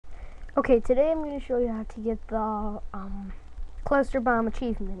Okay, today I'm going to show you how to get the cluster bomb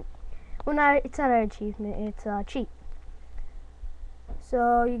achievement. Well, it's not an achievement, it's a cheat.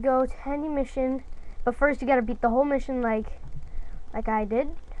 So you go to any mission, but first you gotta beat the whole mission like I did.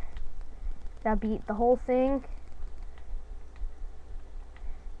 Gotta beat the whole thing,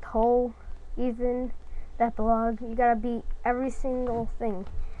 the whole even epilogue. You gotta beat every single thing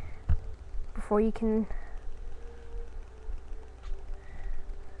before you can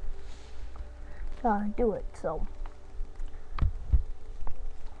do it. So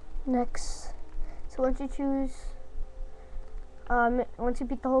next, so once you choose, once you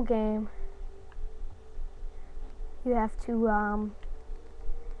beat the whole game, you have to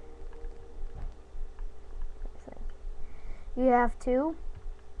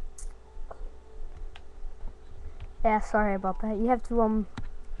yeah, sorry about that. You have to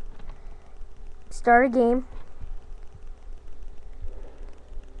start a game.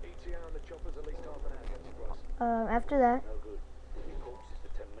 After that,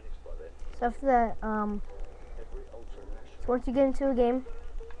 so once you get into a game,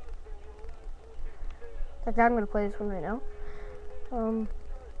 like I'm gonna play this one right now.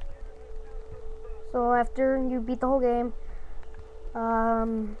 So after you beat the whole game,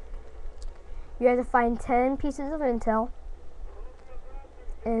 you have to find 10 pieces of intel,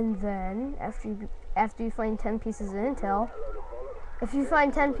 and then after you find 10 pieces of intel, if you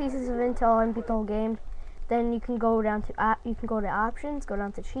find 10 pieces of intel and beat the whole game, then you can go down to options, go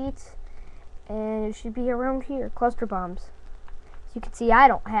down to cheats, and it should be around here, cluster bombs. So you can see I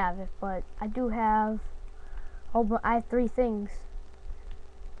don't have it, but I do have. I have 3 things.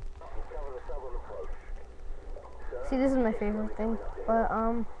 See, this is my favorite thing, but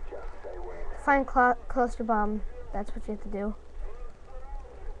find cluster bomb. That's what you have to do.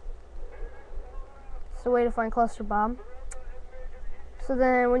 It's the way to find cluster bomb. So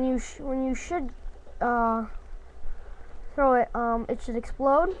then, when you should throw it, it should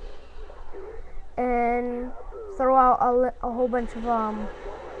explode and throw out a whole bunch of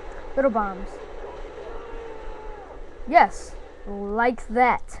little bombs. Yes, like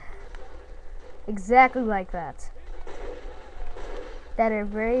that. Exactly like that. That are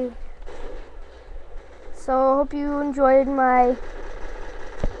very. So I hope you enjoyed my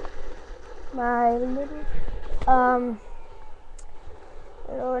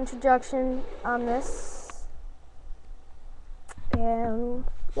little introduction on this, and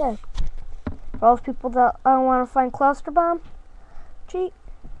yeah, for all those people that want to find cluster bomb cheat,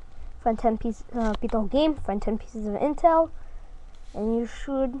 find 10 pieces, beat the whole game, find 10 pieces of intel, and you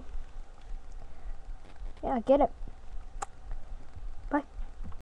should, yeah, get it.